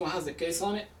one has the case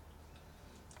on it.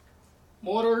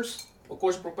 Motors, of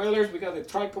course, propellers. We got the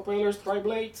tri-propellers,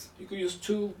 tri-blades. You could use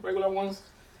 2 regular ones.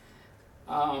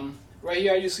 Right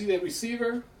here you see the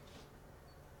receiver,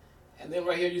 and then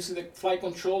right here you see the flight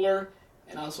controller,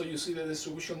 and also you see the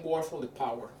distribution board for the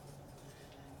power.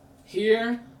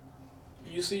 Here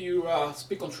you see your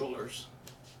speed controllers.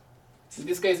 In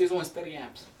this case, this one is 30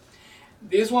 amps.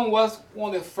 This one was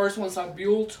one of the first ones I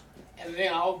built, and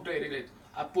then I upgraded it.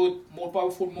 I put more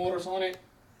powerful motors on it.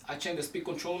 I changed the speed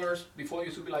controllers. Before it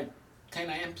used to be like 10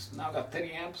 amps, now I got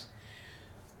 30 amps.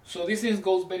 So this thing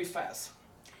goes very fast.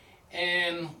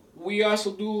 And we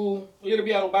also do a little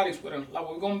bit of aerobatics with them. Like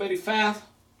we're going very fast,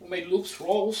 we make loops,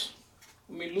 rolls,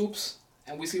 we make loops,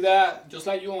 and we see that just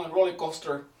like you on a roller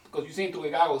coaster, because you see into the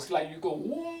goggles, like you go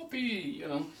whoopee, you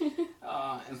know,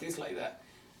 and things like that.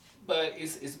 But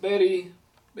it's very,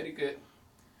 very good.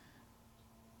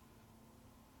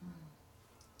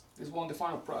 This is one of the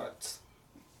final products.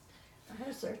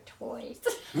 Those are toys.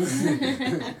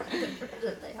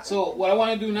 So what I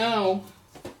want to do now,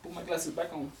 put my glasses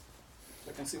back on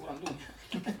so I can see what I'm doing.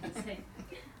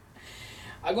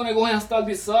 I'm going to go ahead and start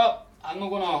this up. I'm not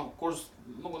going to, of course,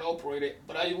 I'm not going to operate it,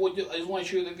 but I just want to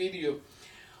show you the video.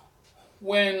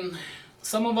 When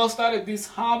some of us started this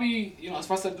hobby, you know, as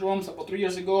far as drums, about 3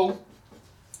 years ago,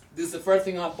 this is the first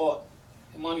thing I bought,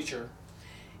 a monitor.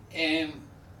 And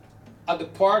at the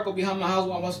park or behind my house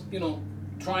when I was, you know,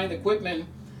 trying the equipment,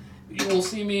 you will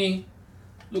see me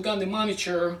look at the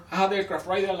monitor. I have the aircraft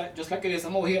right there, like, just like it is.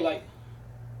 I'm over here like,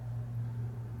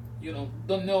 you know,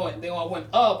 don't know it. Then when I went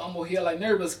up, I'm over here like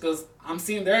nervous because I'm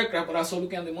seeing the aircraft, but I also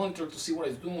looking at the monitor to see what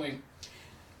it's doing.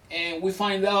 And we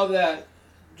find out that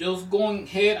just going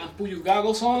ahead and put your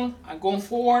goggles on and going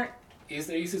forward is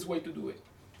the easiest way to do it,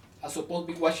 as opposed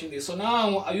to be watching this. So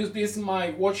now I use this in my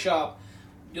workshop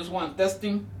just when I'm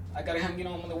testing. I got it hanging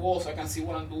on the wall so I can see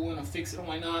what I'm doing and fix it or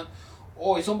why not.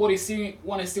 Or if somebody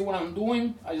want to see what I'm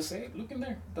doing, I just say, look in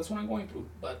there. That's what I'm going through.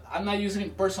 But I'm not using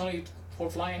it personally for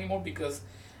flying anymore because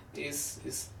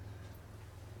it's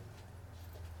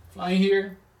flying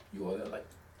here. You are like,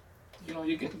 you know,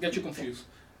 you get you confused.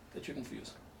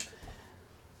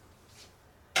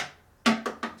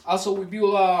 Also, we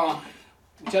built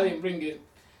which I didn't bring it.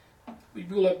 We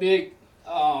built a big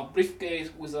briefcase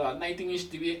with a 19-inch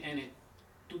TV in it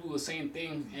to do the same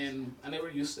thing, and I never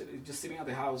used it. It's just sitting at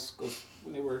the house because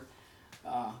we never.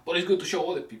 But it's good to show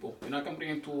other people. You know, I can bring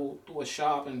it to a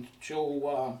shop and show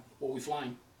what we're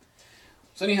flying.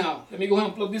 So anyhow, let me go ahead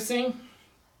and plug this in.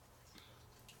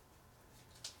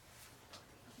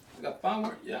 I got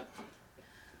power, yeah.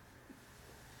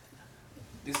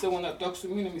 This is the one that talks to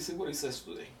me. Let me see what it says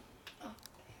today.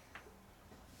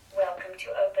 Welcome to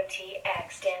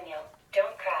OpenTX, Daniel.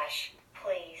 Don't crash,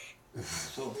 please.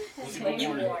 So, Switch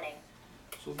warning.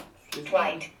 So,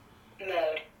 Flight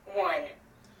mode 1.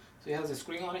 So it has a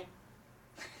screen on it.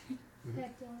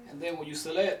 And then when you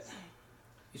select,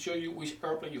 it shows you which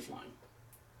airplane you're flying.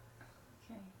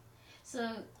 Okay. So, I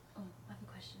have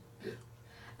a question.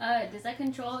 Yeah. Does that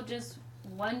control just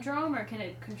one drum or can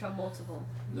it control multiple?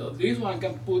 No, this one I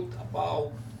can put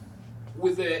about,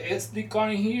 with the SD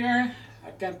card in here,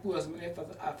 I can put as many as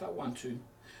I want to.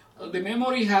 The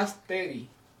memory has 30.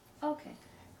 Okay.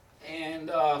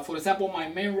 And for example, my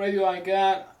main radio I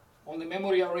got on the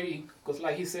memory already, because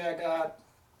like he said, I got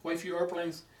quite a few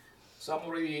airplanes, so I'm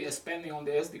already spending on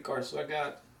the SD card, so I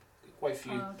got quite a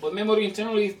few. Okay. But memory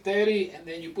internally is 30, and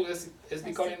then you put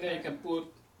SD card in there, you can put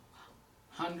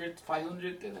 100, 500,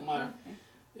 it doesn't matter. Okay.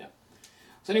 Yeah.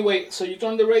 So anyway, so you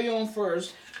turn the radio on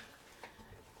first.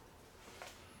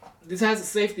 This has a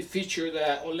safety feature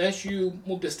that unless you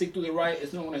move the stick to the right,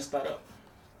 it's not going to start up.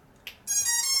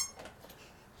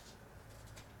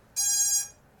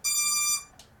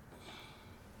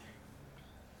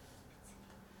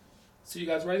 See you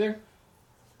guys right there?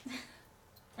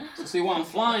 So see when I'm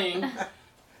flying,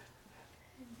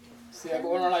 see I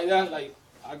go around like that, like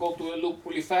I go to a loop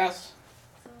really fast,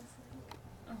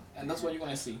 and that's what you're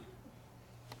going to see.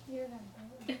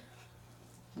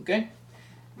 Okay?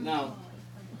 Now,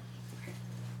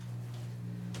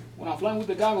 when I'm flying with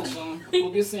the goggles on, I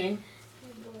put this in.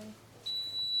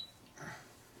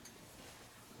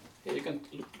 Here you can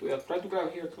look, try to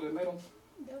grab here through the middle.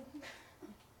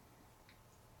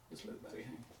 Just let that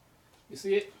hang. You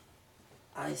see it?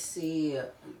 I see.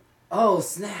 Oh,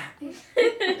 snap!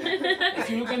 If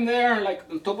you look in there, like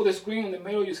on top of the screen in the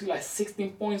middle, you see like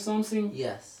 16 point something.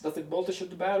 Yes. That's the voltage of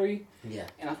the battery. Yeah.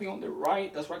 And I think on the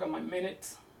right, that's where I got my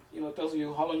minutes. You know, it tells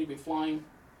you how long you've been flying.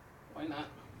 Why not?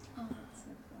 Oh, that's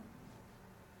so cool.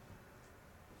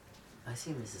 I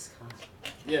see Mrs. Khan.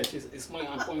 Yeah, it's smiling.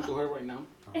 I'm pointing to her right now.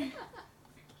 Oh.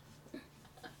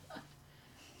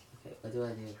 What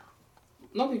do I do?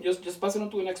 Nothing, just pass it on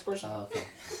to the next person. Oh, okay.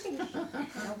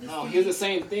 Now, here's the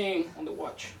same thing on the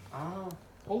watch. Oh.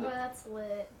 Hold Oh, it. that's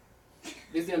lit.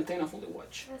 This is the antenna for the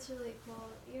watch. That's really cool.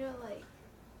 You know, like,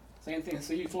 Same thing.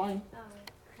 See you flying. oh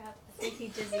crap, I think he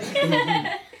dizzy.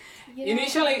 You know,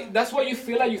 Initially, that's why you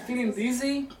feel like you're feeling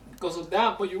dizzy because of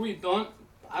that, but you really don't.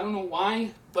 I don't know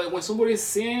why, but when somebody's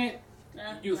seeing it,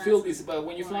 you feel dizzy. But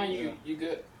when you're flying, you're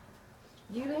good.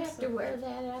 You have to wear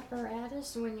that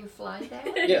apparatus when you fly that?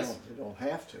 Yes. You don't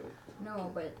have to. No,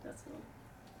 but That's cool.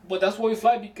 But that's why we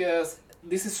fly because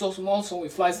this is so small, so when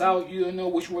it flies out, you don't know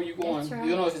which way you're going. That's right.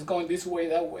 You don't know if it's going this way,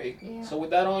 that way. Yeah. So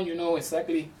with that on, you know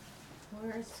exactly.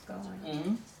 where it's going.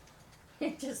 Mm-hmm.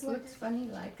 It just looks funny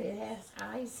like it has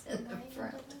eyes in the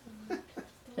front.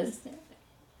 Doesn't it?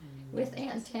 With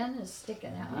antennas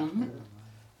sticking out.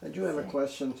 Mm-hmm. I do have a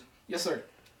question. Yes, sir.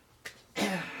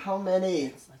 How many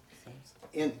It's like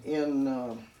the same. in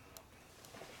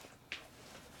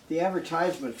the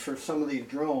advertisements for some of these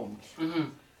drones? Mm-hmm.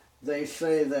 They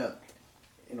say that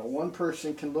one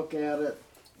person can look at it,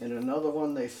 and another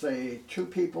one they say two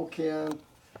people can,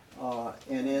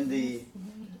 and in the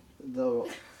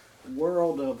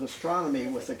world of astronomy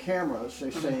with the cameras, they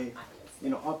say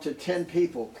up to 10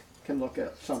 people can look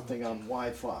at something on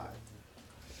Wi-Fi.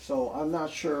 So I'm not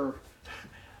sure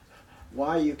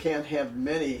why you can't have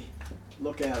many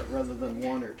look at it rather than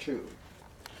one or two.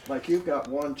 Like you've got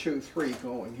 1, 2, 3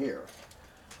 going here.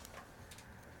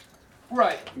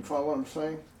 Right. You follow what I'm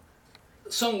saying?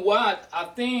 Somewhat, I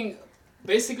think,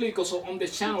 basically, because on the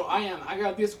channel I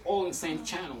got this all in the same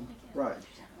channel. Right.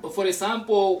 But for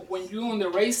example, when you're on the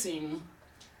racing,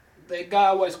 they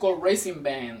got what is called racing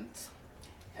bands.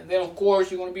 And then of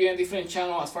course you're going to be in different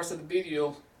channels as far as the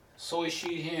video. So is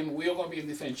she, him, we are going to be in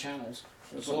different channels.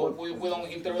 So we don't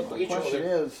interrupt The each question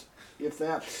other. is, if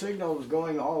that signal is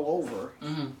going all over,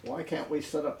 Mm-hmm. why can't we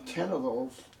set up 10 of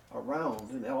those around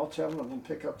and all 10 of them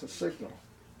pick up the signal?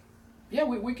 Yeah,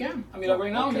 we can. I mean, like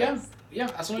right now, Okay. yeah,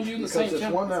 as long as you're in the Because same this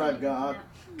channel. one that I've got,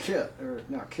 kit, or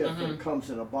not kit, but Mhm. it comes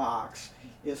in a box,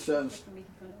 it says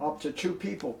up to 2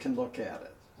 people can look at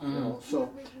it. Mhm. So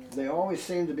they always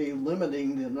seem to be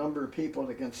limiting the number of people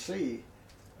that can see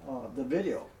the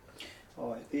video.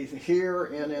 Either here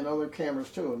and in other cameras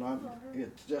too. And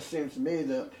it just seems to me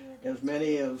that as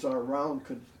many as are around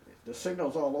could, the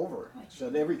signal's all over, so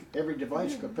that every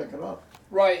device could pick it up.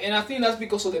 Right, and I think that's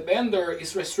because of the vendor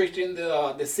is restricting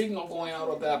the signal going out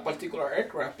of that particular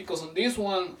aircraft. Because on this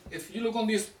one, if you look on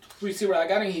this receiver I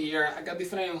got in here, I got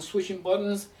different switching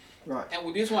buttons, Right, and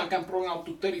with this one I can program up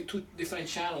to 32 different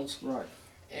channels. right.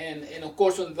 And of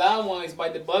course on that one is by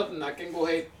the button. I can go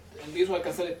ahead, and this one I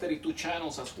can select 32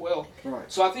 channels as well. Right.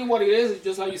 So I think what it is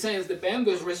just like you're saying, is the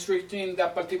vendor is restricting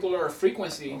that particular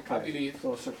frequency, I Okay. believe.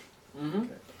 So it's Mm-hmm.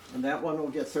 okay. And that one will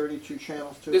get 32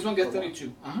 channels too? This one gets Or what?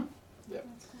 32. Uh-huh. Yeah.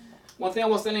 One thing I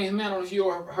was telling him, man, I don't know if you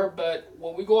heard, but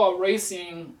when we go out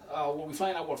racing, when we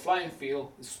fly in our flying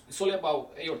field, it's only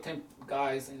about 8 or 10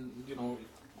 guys, and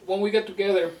when we get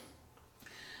together,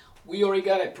 we already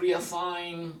got a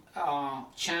pre-assigned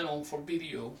channel for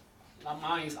video. Now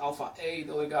mine is Alpha A,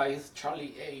 the other guy is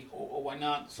Charlie A, or why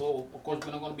not? So of course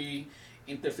we're not going to be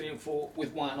interfering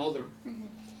with one another.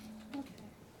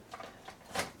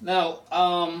 Now,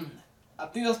 I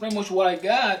think that's pretty much what I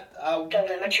got.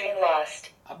 Telemetry lost.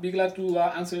 I'll be glad to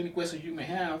answer any questions you may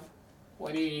have, or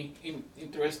any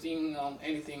interesting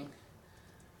anything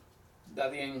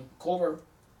that they can cover.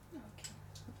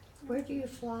 Where do you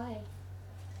fly?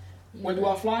 Where do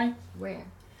I fly? Where?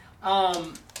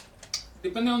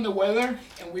 Depending on the weather,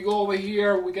 and we go over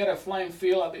here, we get a flying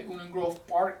field at the Union Grove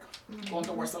Park, going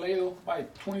towards Salado by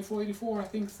 2484, I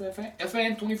think it's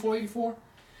FN 2484.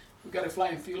 We got a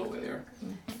flying field over there.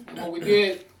 And what we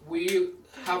did, we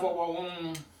have our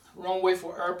own runway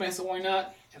for airplanes and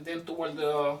whatnot, and then toward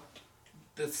the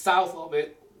south of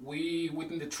it,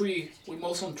 within the tree, we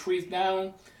mow some trees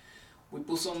down. We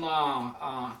put some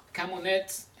camo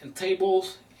nets and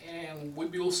tables, and we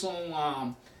built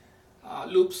some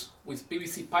loops with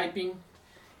PVC piping,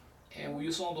 and we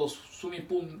use some of those swimming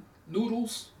pool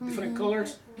noodles, different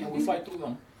colors, and we fly through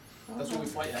them. That's what we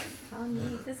fly at. How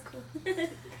neat. That's cool.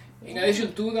 In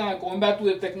addition to that, going back to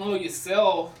the technology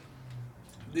itself,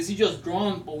 this is just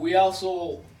drones, but we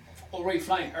also already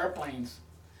flying airplanes.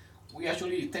 We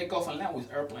actually take off and land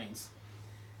with airplanes.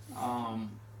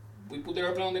 We put the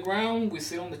airplane on the ground, we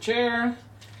sit on the chair,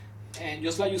 and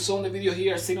just like you saw in the video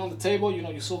here, sitting on the table,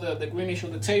 you saw the greenish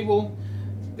on the table.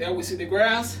 There we see the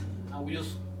grass, and we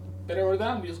just put it over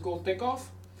that, we just go take off.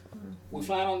 We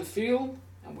fly on the field,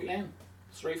 and we land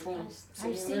straight from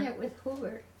I've seen it with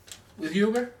Hubert. With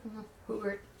Huber?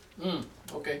 Hubert.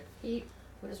 Okay. He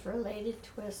was related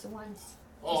to us once.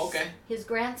 Oh, okay. His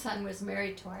grandson was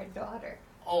married to our daughter.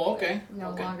 Oh, okay. No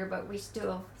okay. longer, but we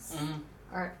still Mhm.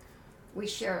 are. We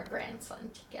share a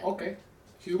grandson together. Okay.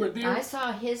 Hubert deer? I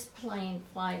saw his plane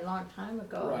fly a long time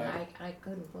ago, and Right. I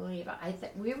couldn't believe it. I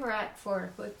think we were at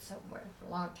Fort Hood somewhere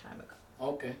a long time ago.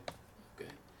 Okay. Okay.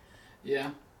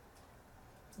 Yeah.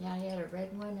 Yeah, he had a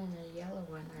red one and a yellow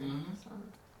one or Mhm.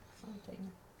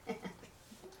 something.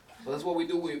 So that's what we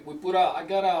do. We put I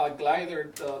got a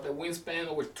glider, the wingspan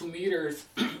over 2 meters.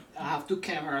 I have 2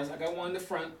 cameras. I got one in the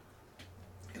front,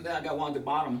 and then I got one at the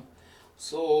bottom.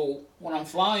 So when I'm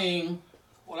flying,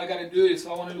 all I gotta do is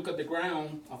if I want to look at the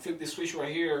ground, I flip the switch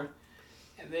right here,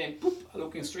 and then poop, I'm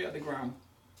looking straight at the ground.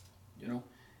 You know,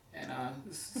 and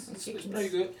it's pretty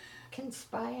good. Can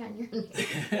spy on your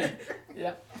neighbor.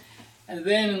 Yeah. And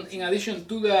then in addition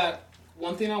to that,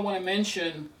 one thing I want to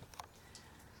mention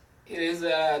is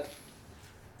that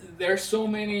there's so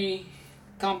many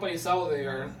companies out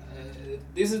there.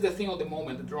 This is the thing of the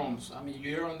moment, the drones. I mean,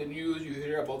 you hear on the news, you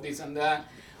hear about this and that.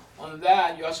 On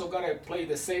that, you also gotta play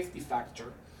the safety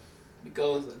factor,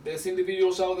 because there's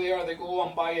individuals out there, they go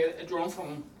and buy a drone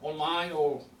from online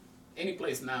or any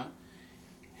place now,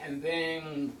 and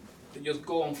then they just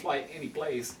go and fly any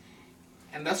place.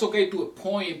 And that's okay to a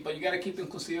point, but you gotta keep in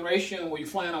consideration when you're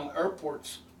flying on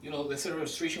airports. You know, there's a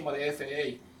restriction by the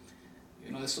FAA.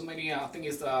 You know, there's so many, I think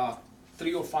it's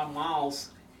 3 or 5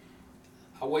 miles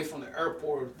away from the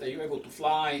airport that you're able to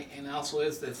fly, and also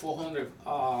it's the 400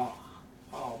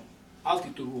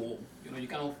 altitude rule. You know, you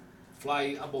cannot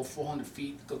fly above 400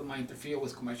 feet because it might interfere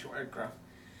with commercial aircraft.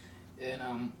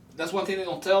 And that's one thing they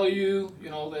don't tell you. You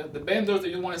know, the vendors, they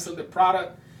just want to sell the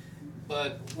product,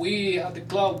 but we at the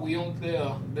club, we own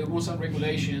the rules and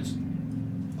regulations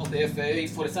of the FAA.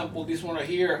 For example, this one right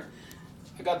here,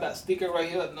 I got that sticker right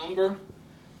here, that number,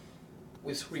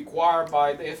 which is required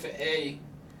by the FAA.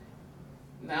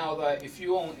 Now that if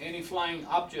you own any flying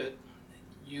object,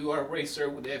 you are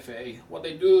registered with the FAA. What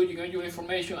they do, you get your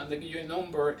information and they give you a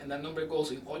number, and that number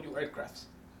goes in all your aircrafts.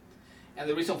 And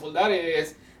the reason for that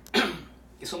is,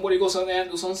 if somebody goes out there and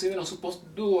do something they're not supposed to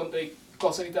do, and they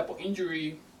cause any type of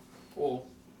injury or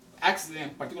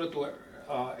accident, particularly to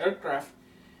aircraft,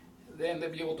 then they'll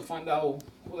be able to find out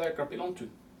who the aircraft belongs to.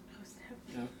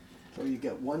 Yeah. So you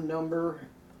get one number,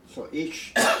 so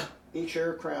each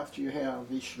aircraft you have,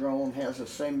 each drone has the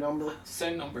same number?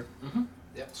 Same number. Mm-hmm.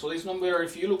 Yeah. So this number,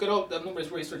 if you look it up, that number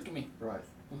is registered to me. Right.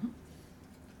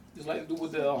 Just like do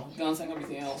with the guns and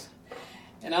everything else.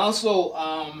 And also,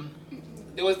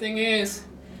 the other thing is,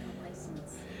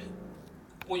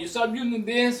 when you start using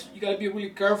this, you gotta be really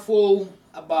careful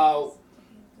about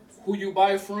who you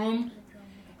buy from,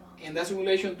 and that's in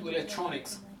relation to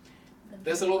electronics.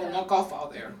 There's a lot of knockoff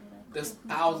out there. There's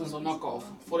thousands of knockoff.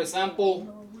 For example,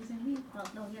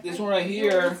 this one right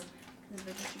here,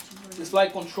 this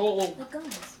flight control,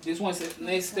 this one's an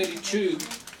S32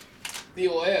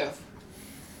 DOF.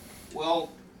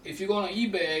 Well, if you go on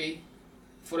eBay,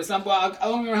 for example, I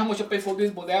don't remember how much I paid for this,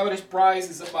 but the average price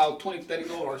is about $20,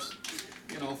 $30,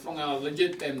 you know, from a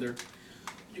legit vendor.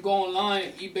 You go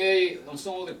online, eBay, on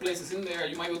some of the places in there,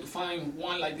 you might be able to find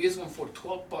one like this one for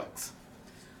 $12.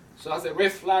 So that's a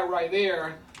red flag right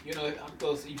there, you know,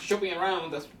 because if you're shopping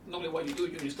around, that's normally what you do.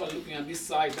 You start looking at this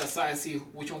side, that side, see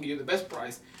which one gives you the best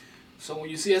price. So when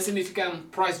you see a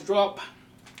significant price drop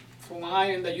from an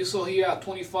item that you saw here at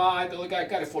 25, the other guy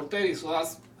got it for 30, so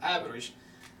that's average.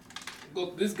 Go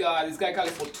to this guy got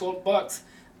it for $12.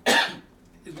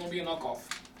 It's gonna be a knockoff.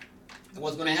 And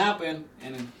what's gonna happen,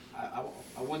 and I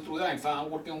went through that. In fact, I'm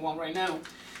working on one right now.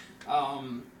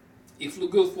 It flew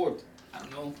good for, I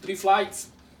don't know, 3 flights.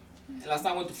 And last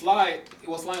time I went to fly, it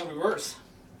was flying in reverse.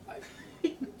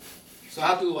 So I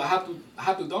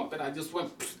had to dump it. I just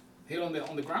went hit on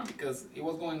the ground because it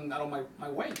was going out of my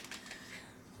way.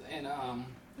 And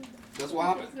that's what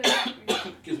happened.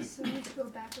 Excuse me. So we need to go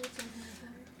backwards.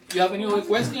 You have any other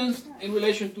questions in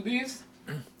relation to this?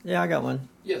 Yeah, I got one.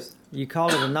 Yes. You call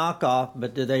it a knockoff,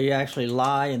 but do they actually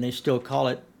lie and they still call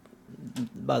it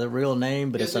by the real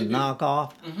name, but Yes, it's a they do.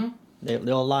 knockoff? Mm-hmm.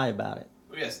 They'll lie about it.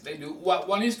 Yes, they do. What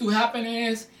needs to happen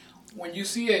is when you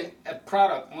see a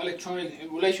product, an electronic,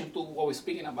 in relation to what we're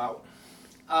speaking about,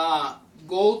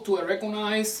 go to a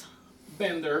recognized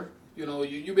vendor. You know,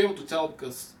 you'll be able to tell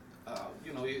because,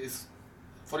 you know, it's,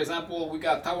 for example, we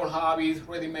got Tower Hobbies,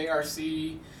 Ready Made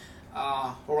RC,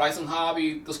 Horizon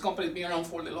Hobby. Those companies been around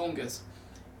for the longest.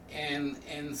 And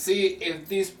see if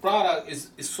this product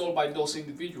is sold by those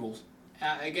individuals.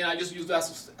 Again, I just use that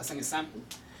as an example.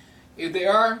 If they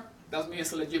are, that means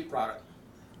it's a legit product.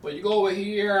 But you go over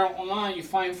here online, you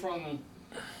find from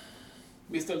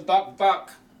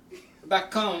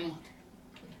MrDuckDuck.com,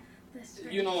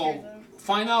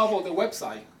 find out about the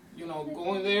website.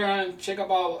 Go in there and check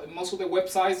about most of the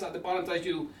websites at the bottom that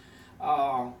you,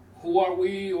 who are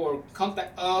we, or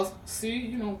contact us.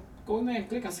 See, go in there and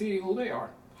click and see who they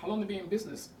are, how long they been in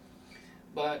business.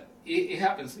 But it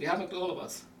happens. It happened to all of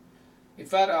us. In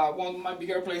fact, one of my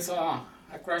bigger planes, I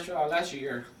crashed last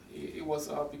year. It was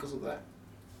because of that.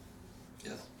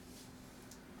 Yes.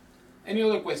 Any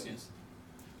other questions?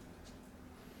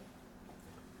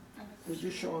 Did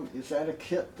you show him, is that a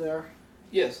kit there?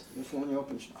 Yes. This one you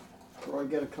open, Troy,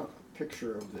 get a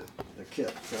picture of the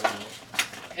kit. So,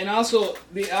 And also,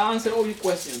 I answer all your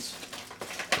questions.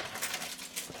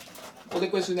 All the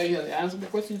questions that you had, I answered the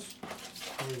questions.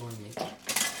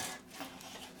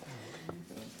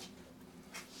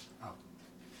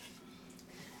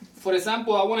 For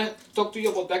example, I want to talk to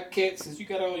you about that kit since you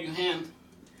got it on your hand.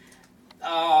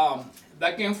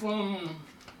 That came from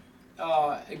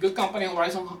a good company,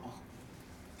 Horizon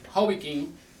Hobby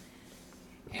King.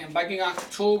 And back in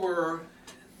October,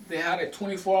 they had a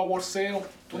 24-hour sale.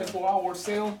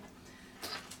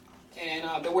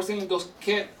 And they were selling those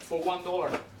kits for $1.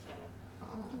 Oh,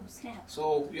 snap.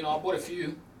 So, I bought a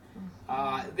few.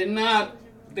 They're not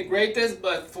the greatest,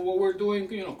 but for what we're doing,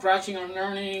 crashing and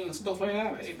learning and stuff like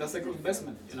that, that's a good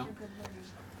investment,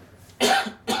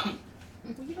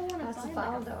 Well, you don't want That's to a buy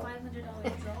like a $5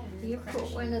 $500 drone. You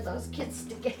put one of those kits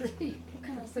together, you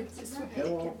can put this one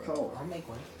hello, together. color. I'll make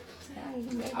one. Yeah,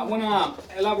 you make I one. want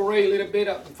to elaborate a little bit,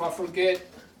 if I forget,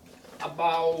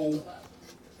 about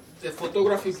the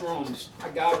photography drones. I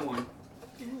got one.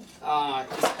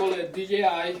 It's called a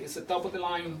DJI. It's a top of the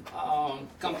line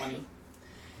company.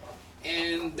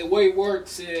 And the way it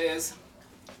works is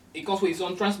it comes with its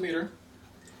own transmitter.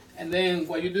 And then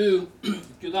what you do,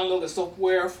 you download the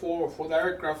software for the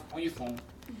aircraft on your phone.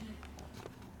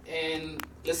 And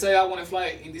let's say I want to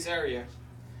fly in this area.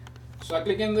 So I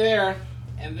click in there,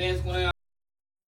 and then it's going to